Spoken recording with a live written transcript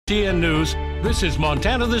MTN News, this is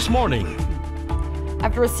Montana This Morning.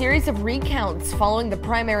 After a series of recounts following the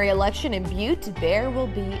primary election in Butte, there will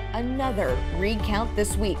be another recount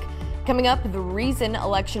this week. Coming up, the reason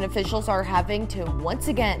election officials are having to once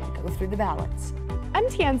again go through the ballots.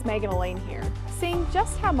 MTN's Megan Elaine here, seeing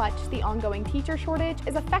just how much the ongoing teacher shortage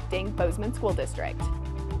is affecting Bozeman School District.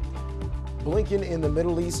 Blinken in the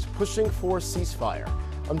Middle East pushing for ceasefire.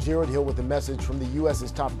 I'm Jared Hill with a message from the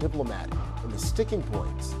U.S.'s top diplomat and the sticking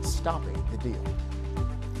points stopping the deal.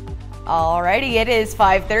 Alrighty, it is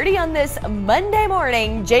 5:30 on this Monday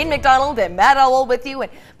morning. Jane McDonald and Matt Owell with you.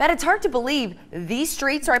 And Matt, it's hard to believe these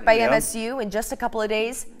streets right by MSU in just a couple of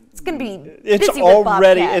days. It's going to be busy with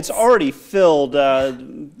Bobcats. It's already filled.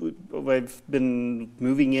 We've been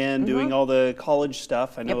moving in, doing all the college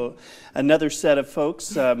stuff. I know another set of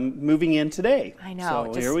folks moving in today. I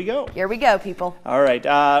know. So here we go. Here we go, people. All right.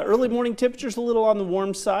 Early morning temperatures a little on the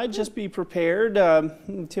warm side. Just be prepared.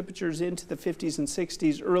 Temperatures into the 50s and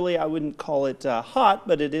 60s early. I wouldn't call it hot,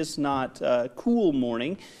 but it is not a cool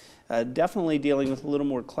morning. Definitely dealing with a little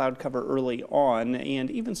more cloud cover early on, and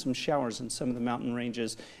even some showers in some of the mountain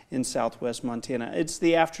ranges in southwest Montana. It's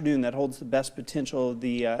the afternoon that holds the best potential of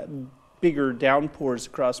the bigger downpours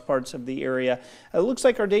across parts of the area. It looks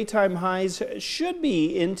like our daytime highs should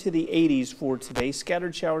be into the 80s for today.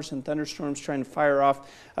 Scattered showers and thunderstorms trying to fire off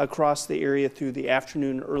across the area through the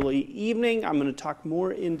afternoon, early evening. I'm going to talk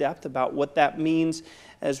more in depth about what that means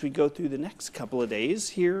as we go through the next couple of days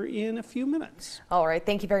here in a few minutes. All right,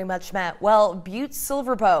 thank you very much, Matt. Well, Butte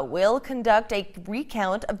Silver Bow will conduct a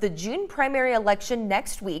recount of the June primary election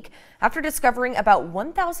next week after discovering about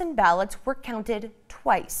 1,000 ballots were counted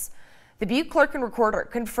twice. The Butte Clerk and Recorder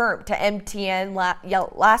confirmed to MTN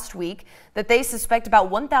last week that they suspect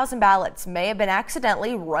about 1,000 ballots may have been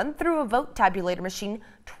accidentally run through a vote tabulator machine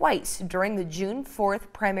twice during the June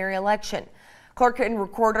 4th primary election. Clerk and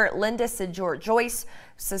Recorder Linda Joyce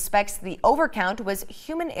suspects the overcount was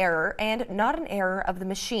human error and not an error of the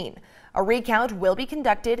machine. A recount will be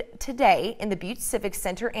conducted today in the Butte Civic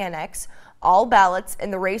Center Annex. All ballots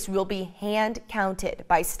in the race will be hand counted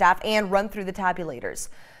by staff and run through the tabulators.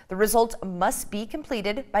 The results must be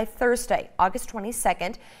completed by Thursday, August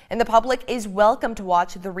 22nd, and the public is welcome to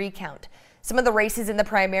watch the recount. Some of the races in the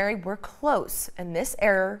primary were close, and this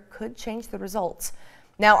error could change the results.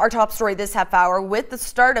 Now, our top story this half hour, with the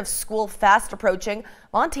start of school fast approaching,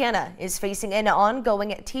 Montana is facing an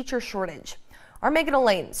ongoing teacher shortage. Our Megan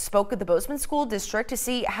Elaine spoke with the Bozeman School District to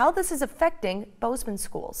see how this is affecting Bozeman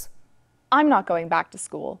schools. I'm not going back to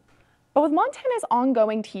school, but with Montana's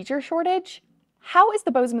ongoing teacher shortage, how is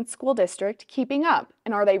the Bozeman School District keeping up,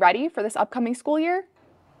 and are they ready for this upcoming school year?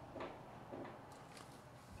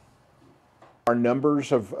 Our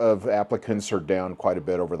numbers of applicants are down quite a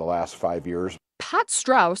bit over the last 5 years. Pat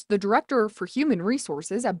Strauss, the director for human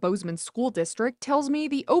resources at Bozeman School District, tells me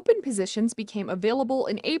the open positions became available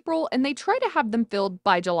in April and they try to have them filled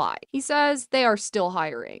by July. He says they are still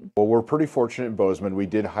hiring. Well, we're pretty fortunate in Bozeman. We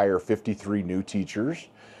did hire 53 new teachers,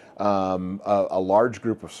 a large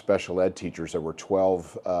group of special ed teachers. There were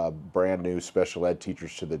 12 brand new special ed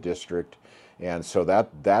teachers to the district. And so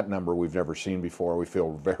that number we've never seen before. We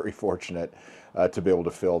feel very fortunate to be able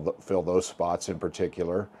to fill those spots in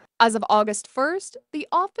particular. As of August 1st, the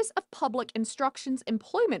Office of Public Instruction's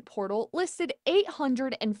employment portal listed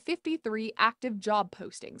 853 active job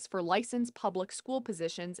postings for licensed public school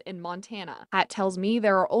positions in Montana. That tells me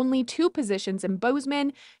there are only 2 positions in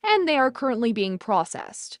Bozeman, and they are currently being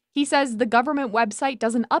processed. He says the government website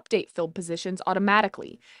doesn't update filled positions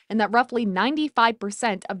automatically, and that roughly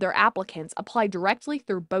 95% of their applicants apply directly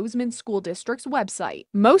through Bozeman School District's website.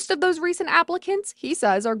 Most of those recent applicants, he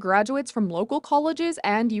says, are graduates from local colleges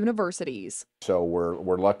and universities. So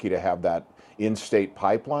we're lucky to have that in-state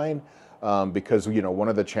pipeline because, you know, one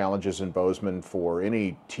of the challenges in Bozeman for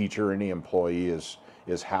any teacher, any employee is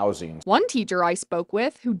housing. One teacher I spoke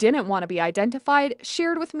with, who didn't want to be identified,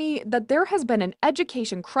 shared with me that there has been an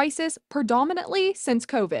education crisis predominantly since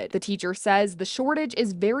COVID. The teacher says the shortage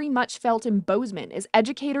is very much felt in Bozeman as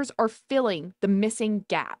educators are filling the missing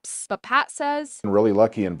gaps. But Pat says, I'm really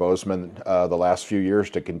lucky in Bozeman the last few years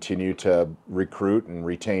to continue to recruit and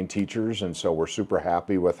retain teachers, and so we're super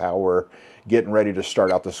happy with how we're getting ready to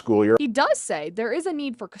start out the school year. He does say there is a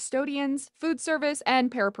need for custodians, food service,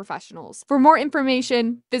 and paraprofessionals. For more information,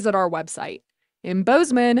 visit our website. In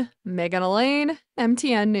Bozeman, Megan Elaine,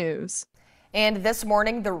 MTN News. And this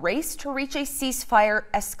morning, the race to reach a ceasefire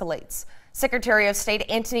escalates. Secretary of State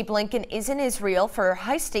Antony Blinken is in Israel for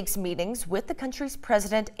high-stakes meetings with the country's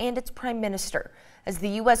president and its prime minister as the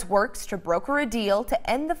U.S. works to broker a deal to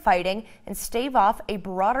end the fighting and stave off a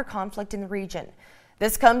broader conflict in the region.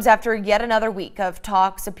 This comes after yet another week of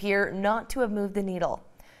talks appear not to have moved the needle.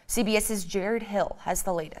 CBS's Jared Hill has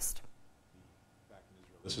the latest.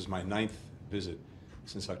 This is my 9th visit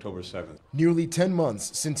since October 7th. Nearly 10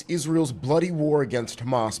 months since Israel's bloody war against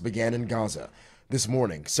Hamas began in Gaza. This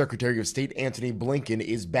morning, Secretary of State Antony Blinken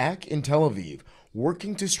is back in Tel Aviv,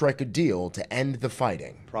 working to strike a deal to end the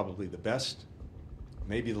fighting. Probably the best,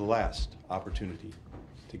 maybe the last opportunity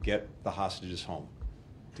to get the hostages home,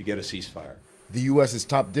 to get a ceasefire. The U.S.'s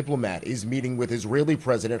top diplomat is meeting with Israeli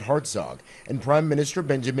President Herzog and Prime Minister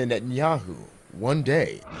Benjamin Netanyahu one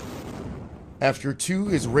day after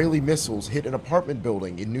 2 Israeli missiles hit an apartment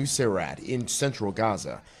building in Nuseirat in central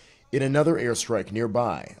Gaza. In another airstrike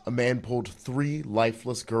nearby, a man pulled 3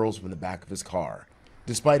 lifeless girls from the back of his car.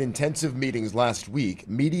 Despite intensive meetings last week,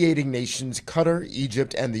 mediating nations Qatar,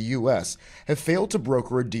 Egypt, and the U.S. have failed to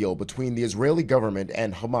broker a deal between the Israeli government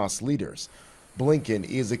and Hamas leaders. Blinken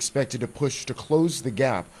is expected to push to close the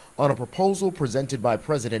gap on a proposal presented by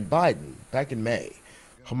President Biden back in May.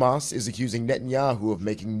 Hamas is accusing Netanyahu of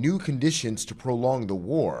making new conditions to prolong the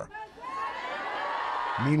war.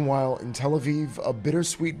 Meanwhile, in Tel Aviv, a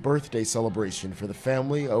bittersweet birthday celebration for the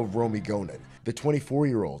family of Romi Gonen, the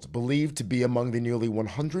 24-year-old believed to be among the nearly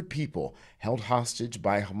 100 people held hostage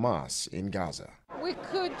by Hamas in Gaza. We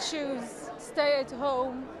could choose stay at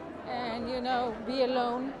home and, be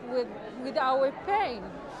alone with our pain,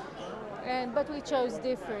 but we chose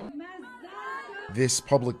different. This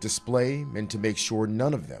public display meant to make sure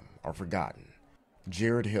none of them are forgotten.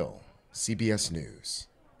 Jared Hill, CBS News.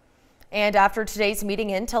 And after today's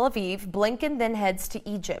meeting in Tel Aviv, Blinken then heads to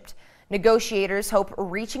Egypt. Negotiators hope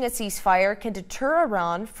reaching a ceasefire can deter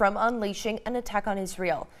Iran from unleashing an attack on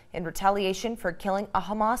Israel in retaliation for killing a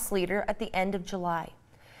Hamas leader at the end of July.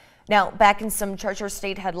 Now, back in some Charter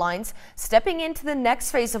State headlines, stepping into the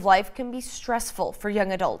next phase of life can be stressful for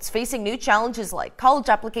young adults facing new challenges like college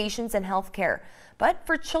applications and health care. But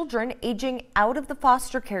for children aging out of the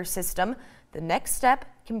foster care system, the next step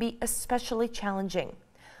can be especially challenging.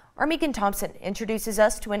 Our Megan Thompson introduces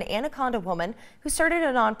us to an Anaconda woman who started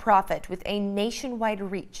a nonprofit with a nationwide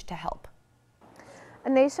reach to help. A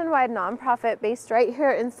nationwide nonprofit based right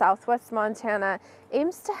here in Southwest Montana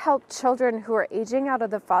aims to help children who are aging out of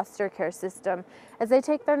the foster care system as they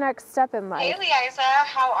take their next step in life. Hey Liza,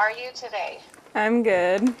 how are you today? I'm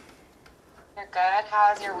good. You're good?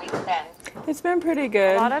 How has your week been? It's been pretty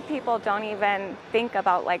good. A lot of people don't even think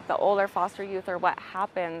about the older foster youth or what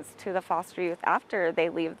happens to the foster youth after they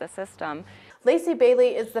leave the system. Lacey Bailey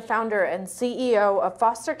is the founder and CEO of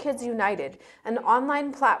Foster Kids United, an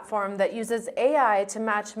online platform that uses AI to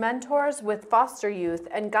match mentors with foster youth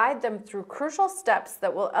and guide them through crucial steps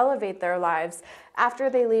that will elevate their lives after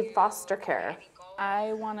they leave foster care.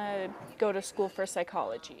 I want to go to school for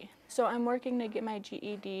psychology. So I'm working to get my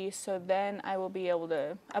GED so then I will be able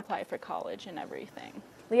to apply for college and everything.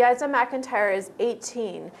 Liza McIntyre is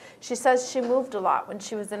 18. She says she moved a lot when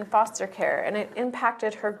she was in foster care and it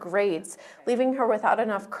impacted her grades, leaving her without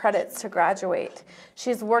enough credits to graduate.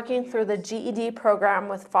 She's working through the GED program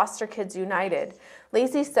with Foster Kids United.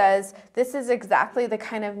 Lacey says this is exactly the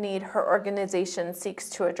kind of need her organization seeks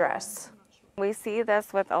to address. We see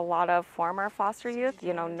this with a lot of former foster youth,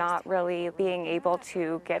 not really being able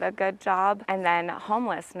to get a good job. And then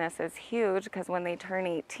homelessness is huge because when they turn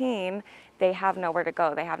 18, they have nowhere to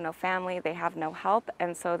go. They have no family, they have no help,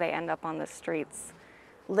 and so they end up on the streets.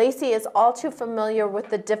 Lacey is all too familiar with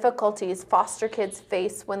the difficulties foster kids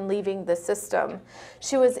face when leaving the system.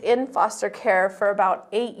 She was in foster care for about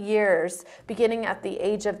 8 years, beginning at the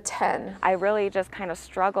age of 10. I really just kind of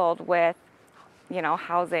struggled with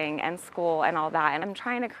housing and school and all that. And I'm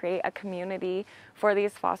trying to create a community for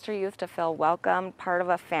these foster youth to feel welcomed, part of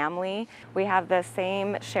a family. We have the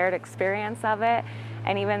same shared experience of it.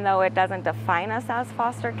 And even though it doesn't define us as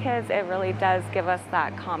foster kids, it really does give us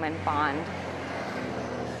that common bond.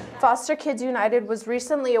 Foster Kids United was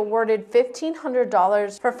recently awarded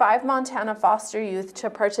 $1,500 for 5 Montana foster youth to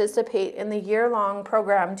participate in the year-long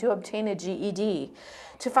program to obtain a GED.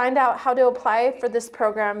 To find out how to apply for this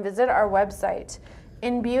program, visit our website.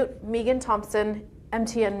 In Butte, Megan Thompson,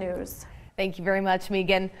 MTN News. Thank you very much,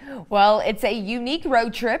 Megan. Well, it's a unique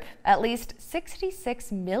road trip, at least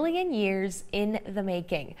 66 million years in the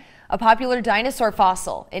making. A popular dinosaur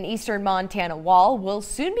fossil in eastern Montana Wall will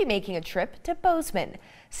soon be making a trip to Bozeman.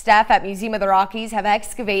 Staff at Museum of the Rockies have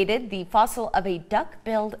excavated the fossil of a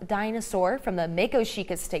duck-billed dinosaur from the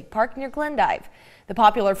Makoshika State Park near Glendive. The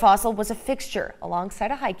popular fossil was a fixture alongside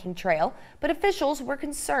a hiking trail, but officials were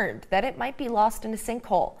concerned that it might be lost in a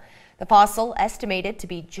sinkhole. The fossil, estimated to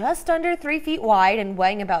be just under 3 feet wide and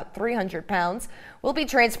weighing about 300 pounds, will be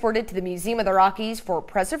transported to the Museum of the Rockies for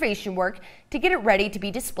preservation work to get it ready to be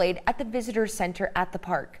displayed at the visitor center at the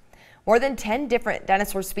park. More than 10 different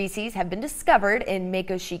dinosaur species have been discovered in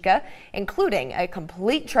Mekoshika, including a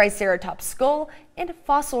complete Triceratops skull and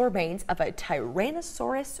fossil remains of a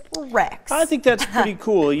Tyrannosaurus rex. I think that's pretty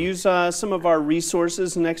cool. Use some of our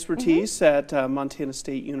resources and expertise at Montana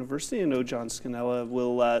State University. I know John Scannella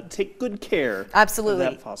will take good care Absolutely.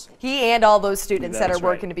 of that fossil. He and all those students that are That's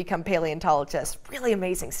working to become paleontologists. Really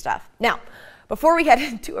amazing stuff. Now, before we head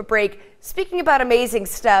into a break, speaking about amazing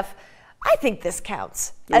stuff, I think this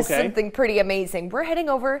counts as something pretty amazing. We're heading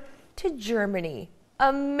over to Germany.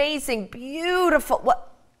 Amazing, beautiful.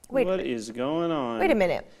 Wait is going on? Wait a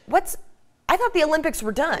minute. I thought the Olympics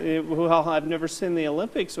were done. Well, I've never seen the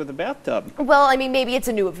Olympics with a bathtub. Well, I mean, maybe it's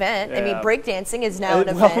a new event. I mean, breakdancing is now an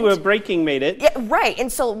event. Well, breaking made it. Yeah, right.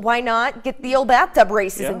 And so why not get the old bathtub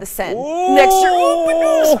races in the Seine Whoa! next year?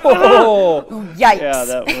 Oh, yikes. Yeah,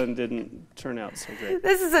 that one didn't turn out so great.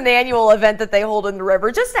 This is an annual event that they hold in the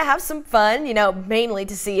river just to have some fun, you know, mainly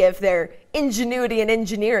to see if their ingenuity and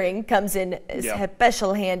engineering comes in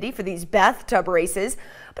special handy for these bathtub races.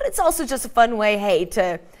 But it's also just a fun way, hey,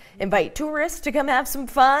 to invite tourists to come have some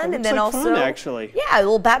fun. And then also, fun, actually. Yeah, a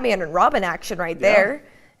little Batman and Robin action right there.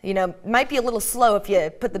 You know, might be a little slow if you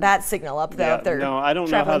put the bat signal up though. If they're no, I don't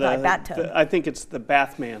know how bathtub. I think it's the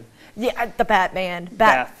Bathman. Yeah, the Batman.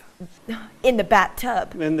 Bath. In the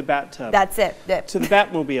bathtub. In the bathtub. That's it. To the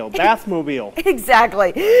Batmobile. Bathmobile.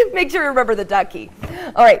 Exactly. Make sure you remember the ducky.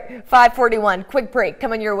 All right, 5:41. Quick break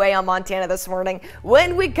coming your way on Montana this morning.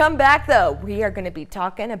 When we come back, though, we are going to be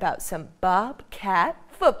talking about some Bobcat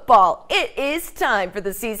football. It is time for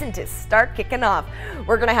the season to start kicking off.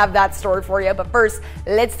 We're going to have that story for you, but first,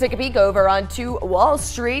 let's take a peek over onto Wall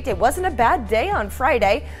Street. It wasn't a bad day on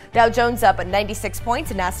Friday. Dow Jones up at 96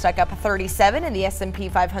 points, and NASDAQ up 37, and the S&P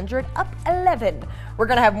 500 up 11. We're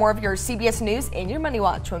going to have more of your CBS News and your Money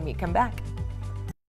Watch when we come back.